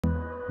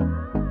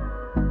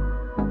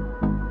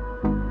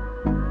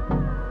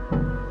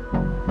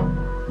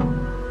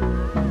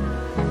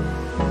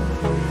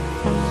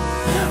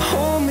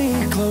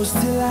close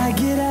till I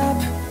get up.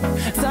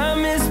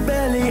 Time is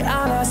barely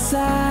on our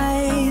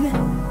side.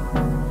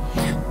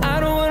 I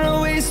don't wanna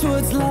waste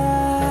what's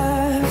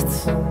left.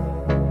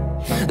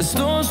 The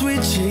storms we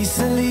chase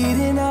are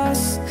leading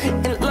us,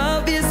 and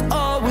love is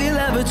all we'll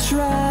ever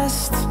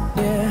trust.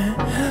 Yeah,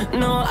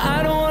 no, I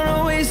don't wanna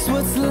waste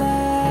what's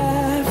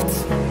left.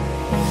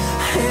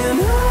 And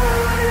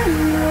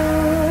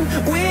on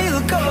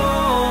we'll go,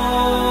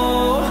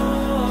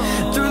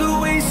 through the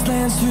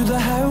wastelands, through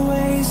the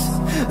highways,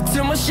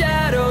 till my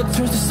shadow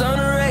turns to sun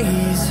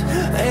rays.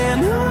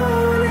 And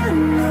on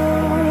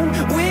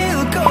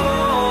we'll go,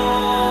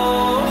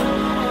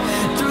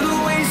 through the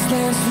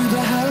wastelands, through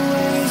the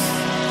highways,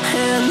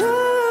 and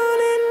on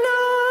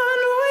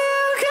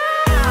we'll go.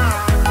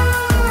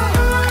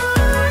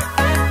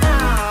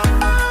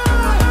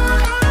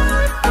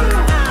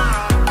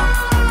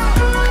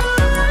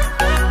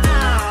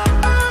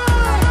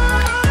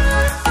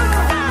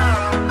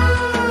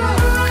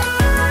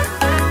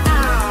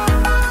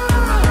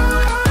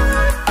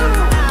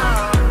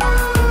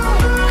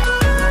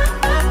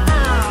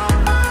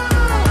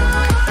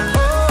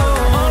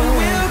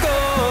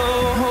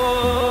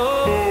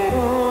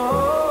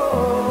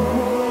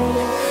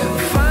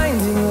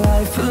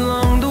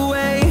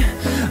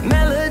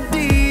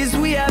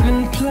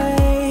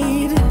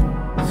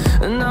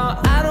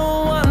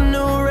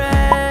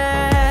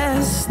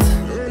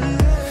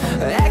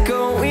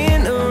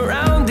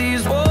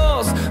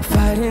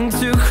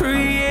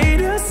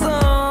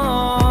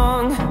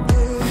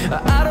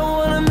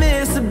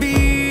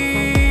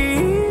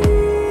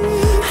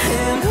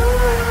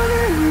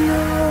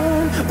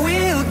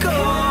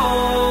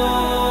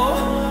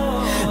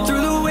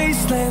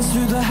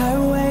 Through the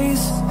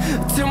highways,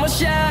 till my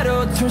shadow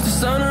turns to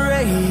sun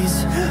rays.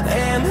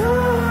 And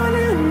on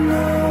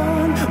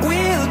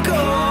we'll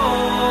go,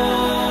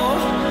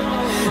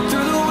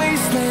 through the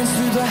wastelands,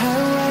 through the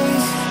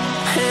highways,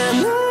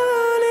 and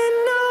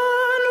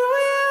on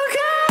we'll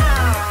go.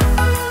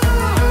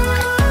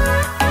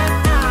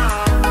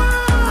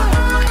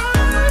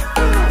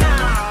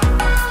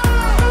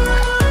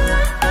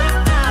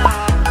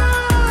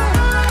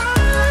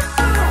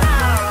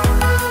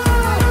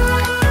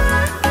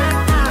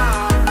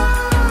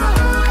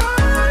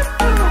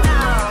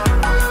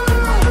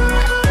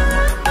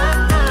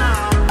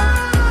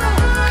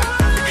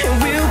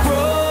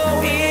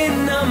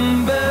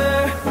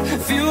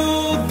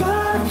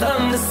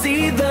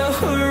 See the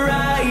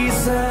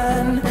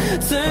horizon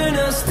turn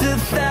us to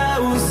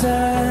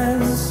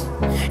thousands,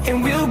 and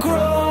we'll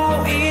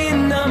grow in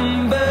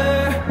number,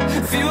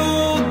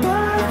 fueled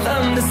by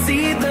them to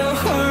see the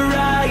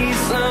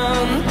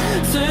horizon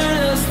turn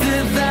us to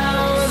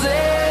thousands.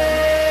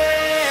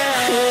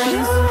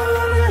 And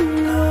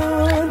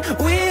on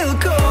we'll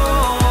go,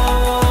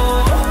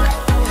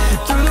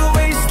 through the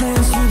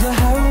wastelands, through the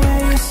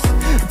highways,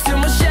 till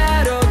my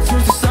shadow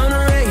turns to sun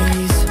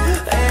rays.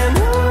 And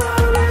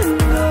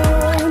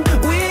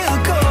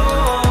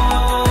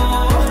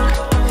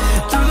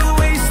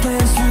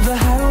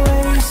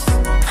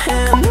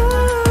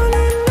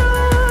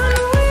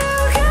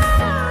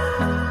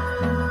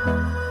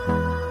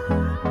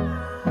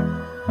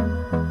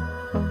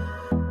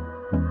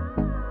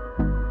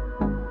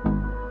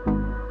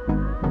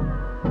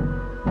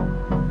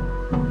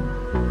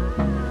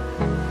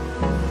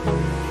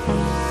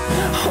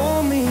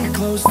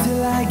close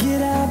till I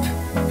get up.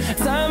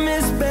 Time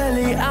is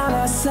barely on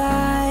our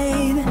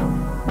side.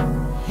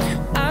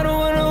 I don't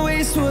wanna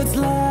waste what's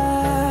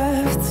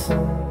left.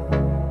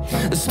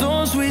 The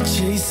storms we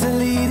chase are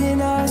leading